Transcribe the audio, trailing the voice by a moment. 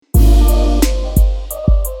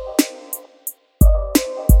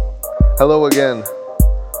Hello again.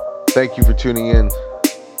 Thank you for tuning in.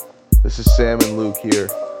 This is Sam and Luke here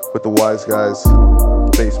with the Wise Guys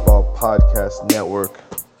Baseball Podcast Network.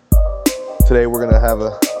 Today we're going to have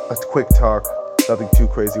a quick talk, nothing too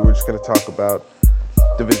crazy. We're just going to talk about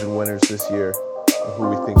division winners this year and who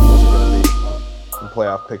we think those are going to be and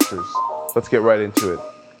playoff pictures. Let's get right into it.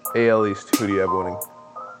 AL East, who do you have winning?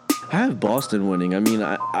 I have Boston winning. I mean,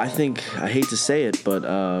 I think, I hate to say it, but,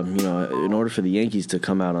 in order for the Yankees to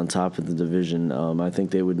come out on top of the division, I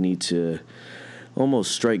think they would need to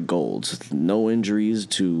almost strike gold. No injuries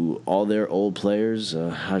to all their old players.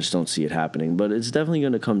 I just don't see it happening. But it's definitely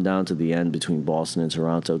going to come down to the end between Boston and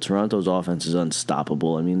Toronto. Toronto's offense is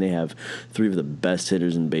unstoppable. I mean, they have three of the best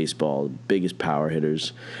hitters in baseball, biggest power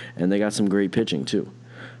hitters, and they got some great pitching, too.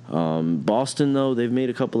 Boston, though, they've made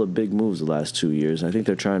a couple of big moves the last 2 years. I think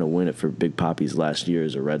they're trying to win it for Big Papi's last year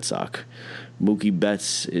as a Red Sox. Mookie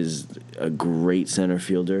Betts is a great center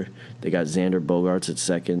fielder. They got Xander Bogaerts at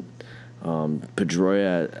second. Xander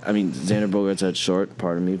Bogaerts at short,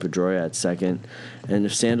 Pedroia at second. And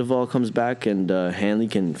if Sandoval comes back and Hanley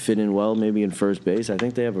can fit in well, maybe in first base, I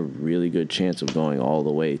think they have a really good chance of going all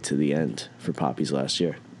the way to the end for Papi's last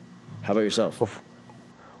year. How about yourself?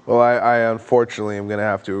 Well, I unfortunately am going to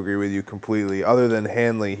have to agree with you completely. Other than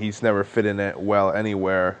Hanley, he's never fit in it well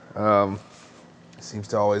anywhere. Seems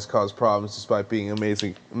to always cause problems despite being an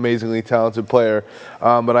amazingly talented player.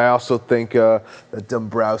 But I also think that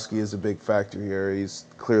Dombrowski is a big factor here. He's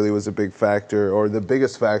clearly was a big factor, or the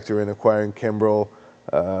biggest factor in acquiring Kimbrel,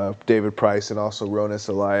 David Price, and also Ronis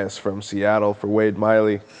Elias from Seattle for Wade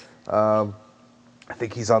Miley. I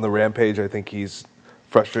think he's on the rampage. I think he's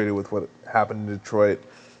frustrated with what happened in Detroit.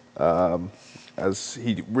 As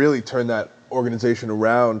he really turned that organization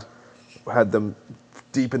around, had them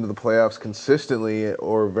deep into the playoffs consistently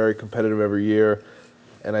or very competitive every year,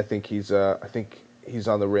 and I think he's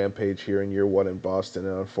on the rampage here in year one in Boston,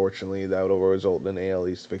 and unfortunately that will result in an AL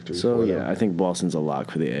East victory. So yeah, I think Boston's a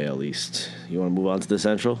lock for the AL East. You want to move on to the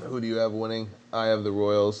Central? Who do you have winning? I have the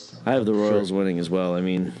Royals. I have the Royals winning as well. I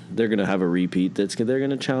mean, they're going to have a repeat. They're going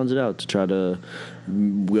to challenge it out to try to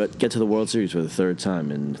get to the World Series for the third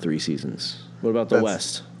time in 3 seasons. What about the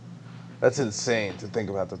West? That's insane to think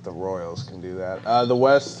about that the Royals can do that. The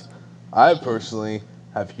West, I personally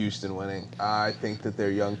have Houston winning. I think that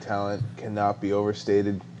their young talent cannot be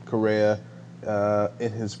overstated. Correa,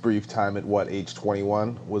 in his brief time at age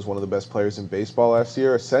 21, was one of the best players in baseball last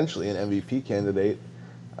year, essentially an MVP candidate.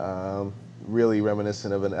 Really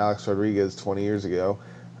reminiscent of an Alex Rodriguez 20 years ago.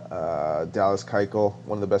 Dallas Keuchel,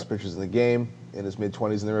 one of the best pitchers in the game, in his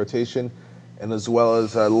mid-20s in the rotation, and as well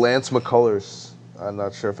as Lance McCullers. I'm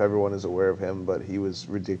not sure if everyone is aware of him, but he was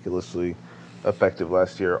ridiculously effective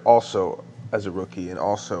last year, also as a rookie and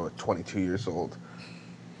also at 22 years old.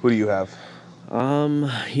 Who do you have? I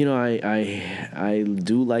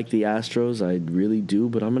do like the Astros. I really do,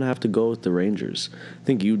 but I'm going to have to go with the Rangers. I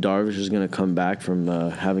think Yu Darvish is going to come back from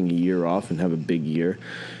having a year off and have a big year.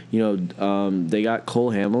 They got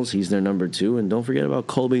Cole Hamels. He's their number 2. And don't forget about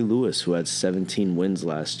Colby Lewis, who had 17 wins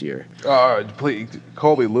last year. Please,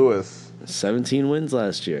 Colby Lewis. 17 wins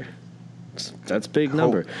last year. That's a big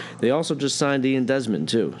number. They also just signed Ian Desmond,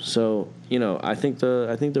 too. So, I think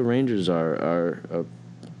the Rangers are a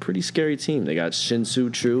pretty scary team. They got Shin-Soo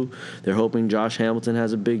Choo. They're hoping Josh Hamilton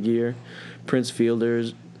has a big year. Prince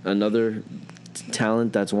Fielder's another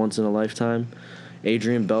talent that's once in a lifetime.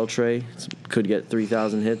 Adrian Beltre could get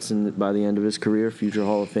 3,000 hits by the end of his career, future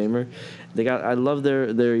Hall of Famer. I love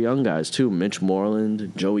their young guys, too. Mitch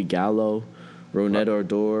Moreland, Joey Gallo, Ronette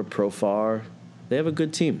Odor, Profar. They have a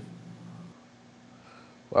good team.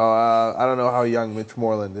 Well, I don't know how young Mitch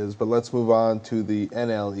Moreland is, but let's move on to the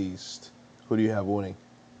NL East. Who do you have winning?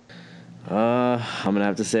 I'm going to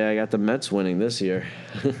have to say I got the Mets winning this year.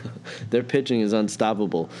 Their pitching is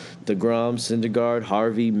unstoppable. DeGrom, Syndergaard,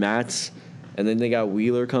 Harvey, Matz, and then they got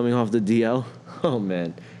Wheeler coming off the DL. Oh,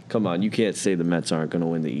 man. Come on. You can't say the Mets aren't going to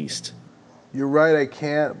win the East. You're right, I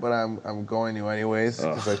can't, but I'm going to anyways,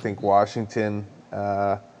 because I think Washington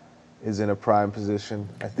is in a prime position.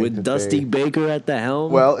 I think with Dusty Baker at the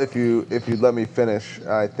helm? Well, if you'd let me finish,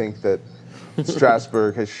 I think that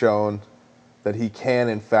Strasburg has shown that he can,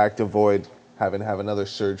 in fact, avoid having to have another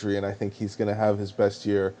surgery, and I think he's going to have his best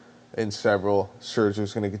year in several.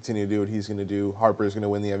 Scherzer's going to continue to do what he's going to do. Harper's going to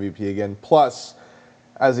win the MVP again. Plus,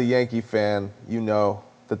 as a Yankee fan, you know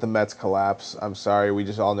that the Mets collapse. I'm sorry, we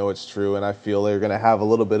just all know it's true, and I feel they're going to have a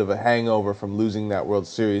little bit of a hangover from losing that World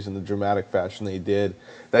Series in the dramatic fashion they did.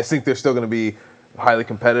 I think they're still going to be highly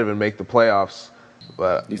competitive and make the playoffs.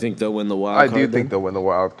 But you think they'll win the wild card? I do think they'll win the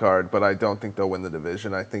wild card, but I don't think they'll win the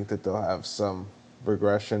division. I think that they'll have some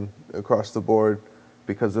regression across the board.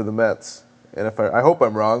 because of the Mets. And if I hope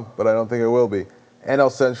I'm wrong, but I don't think I will be.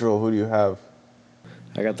 NL Central, who do you have?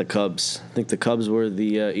 I got the Cubs. I think the Cubs were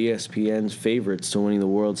the ESPN's favorites to winning the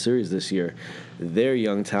World Series this year. Their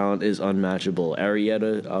young talent is unmatchable.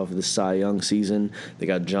 Arrieta of the Cy Young season. They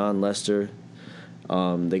got John Lester.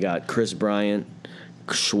 They got Chris Bryant,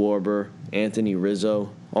 Schwarber, Anthony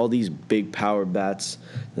Rizzo. All these big power bats.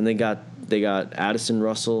 Then they got Addison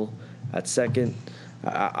Russell at second.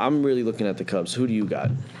 I'm really looking at the Cubs. Who do you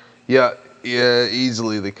got? Yeah,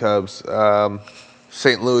 easily the Cubs.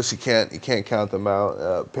 St. Louis, you can't count them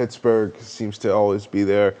out. Pittsburgh seems to always be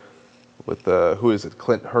there with who is it?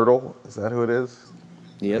 Clint Hurdle, is that who it is?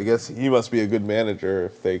 Yep. I guess he must be a good manager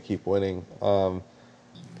if they keep winning.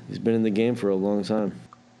 He's been in the game for a long time.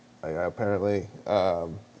 Apparently. But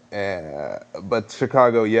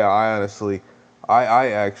Chicago, yeah, I actually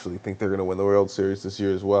think they're going to win the World Series this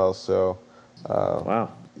year as well. So, Wow.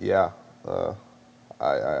 yeah,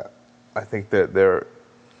 I think that they're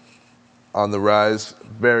on the rise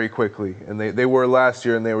very quickly, and they were last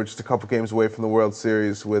year, and they were just a couple games away from the World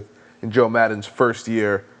Series in Joe Maddon's first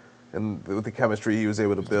year, and with the chemistry he was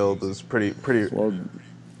able to build was pretty. Well,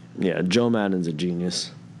 yeah, Joe Maddon's a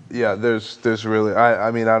genius. Yeah, there's really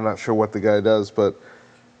I mean I'm not sure what the guy does, but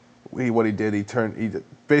what he did, he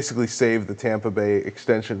basically saved the Tampa Bay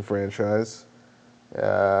extension franchise,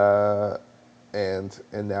 and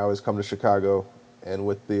now has come to Chicago, and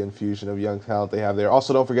with the infusion of young talent they have there.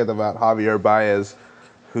 Also, don't forget about Javier Baez,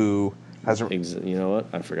 who has You know what?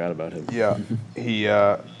 I forgot about him. yeah,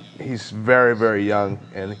 he's very, very young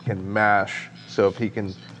and can mash. So if he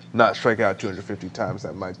can not strike out 250 times,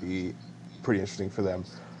 that might be pretty interesting for them.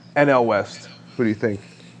 NL West, who do you think?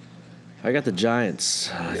 I got the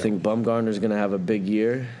Giants. I think Bumgarner's going to have a big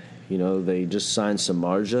year. You know, they just signed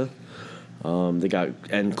Samardzija. They got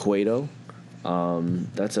Cueto.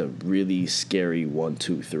 That's a really scary 1,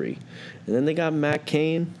 2, 3. And then they got Matt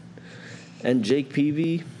Cain and Jake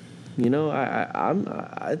Peavy. You know,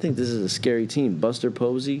 I think this is a scary team. Buster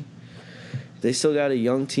Posey. They still got a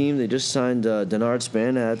young team. They just signed Denard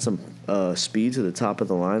Span to add some speed to the top of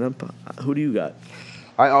the lineup. Who do you got?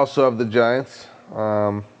 I also have the Giants.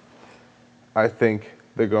 I think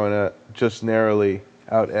they're going to just narrowly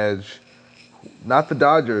out-edge, not the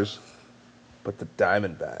Dodgers, but the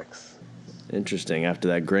Diamondbacks. Interesting. After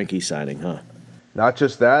that Greinke signing, huh? Not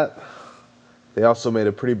just that, they also made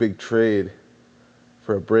a pretty big trade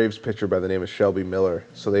for a Braves pitcher by the name of Shelby Miller.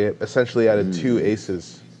 So they essentially added two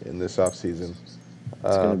aces in this offseason.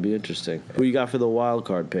 It's going to be interesting. Who you got for the wild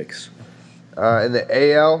card picks? In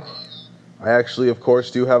the AL, I actually, of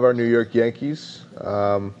course, do have our New York Yankees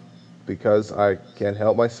because I can't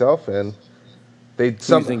help myself. And Who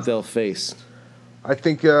do you think they'll face? I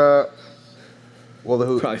think,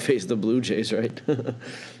 Probably face the Blue Jays, right?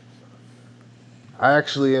 I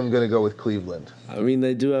actually am going to go with Cleveland. I mean,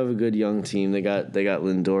 they do have a good young team. They got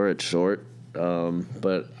Lindor at short,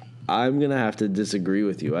 but I'm going to have to disagree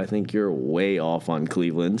with you. I think you're way off on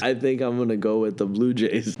Cleveland. I think I'm going to go with the Blue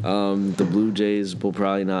Jays. The Blue Jays will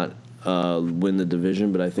probably not win the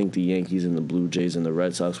division, but I think the Yankees and the Blue Jays and the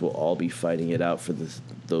Red Sox will all be fighting it out for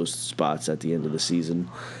those spots at the end of the season.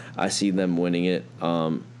 I see them winning it.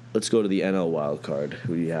 Let's go to the NL wild card.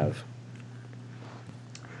 Who do you have?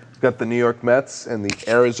 Got the New York Mets and the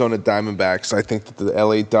Arizona Diamondbacks. I think that the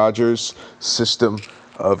LA Dodgers system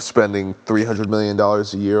of spending $300 million a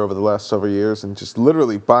year over the last several years and just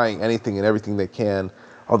literally buying anything and everything they can.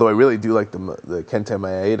 Although I really do like the Kenta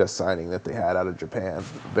Maeda signing that they had out of Japan.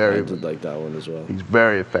 I did like that one as well. He's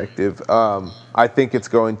very effective. I think it's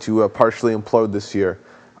going to partially implode this year.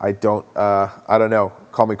 I don't know.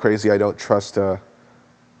 Call me crazy. I don't trust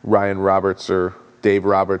Ryan Roberts or Dave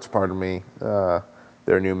Roberts, pardon me.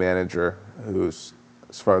 Their new manager, who's,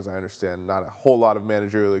 as far as I understand, not a whole lot of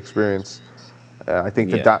managerial experience. I think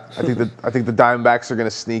the Diamondbacks are going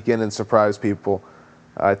to sneak in and surprise people.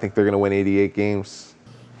 I think they're going to win 88 games.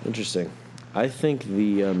 Interesting. I think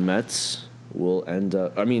the Mets will end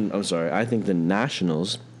up. I think the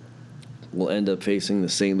Nationals will end up facing the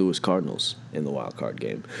St. Louis Cardinals in the wild card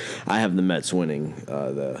game. I have the Mets winning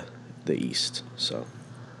the East. So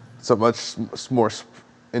it's a much more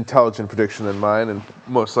intelligent prediction than mine, and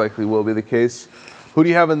most likely will be the case. Who do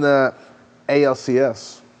you have in the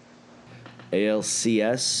ALCS?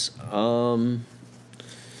 ALCS,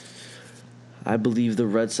 I believe the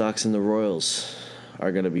Red Sox and the Royals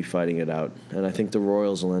are going to be fighting it out, and I think the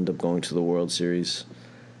Royals will end up going to the World Series,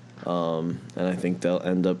 and I think they'll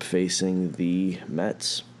end up facing the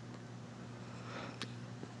Mets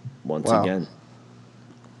once again.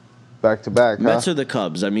 Back to back, Mets or the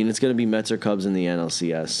Cubs. I mean, it's going to be Mets or Cubs in the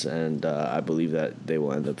NLCS, and I believe that they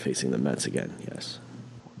will end up facing the Mets again, yes.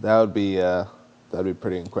 that'd be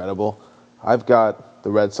pretty incredible. I've got the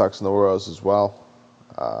Red Sox and the Royals as well.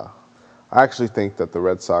 I actually think that the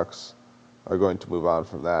Red Sox are going to move on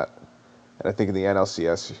from that, and I think in the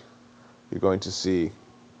NLCS you're going to see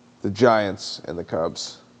the Giants and the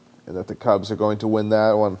Cubs, and that the Cubs are going to win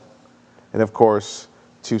that one. And of course,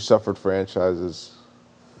 two suffered franchises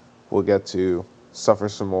will get to suffer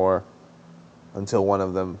some more until one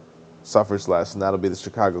of them suffers less, and that'll be the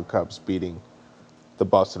Chicago Cubs beating the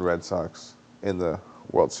Boston Red Sox in the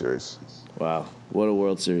World Series. Wow, what a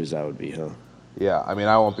World Series that would be, huh? Yeah, I mean,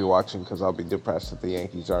 I won't be watching because I'll be depressed that the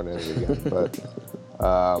Yankees aren't in it again. But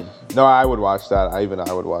no, I would watch that. I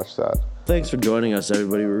would watch that. Thanks for joining us,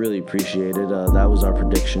 everybody. We really appreciate it. That was our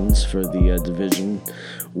predictions for the division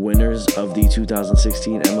winners of the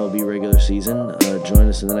 2016 MLB regular season. Join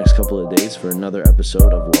us in the next couple of days for another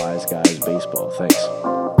episode of Wise Guys Baseball.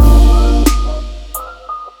 Thanks.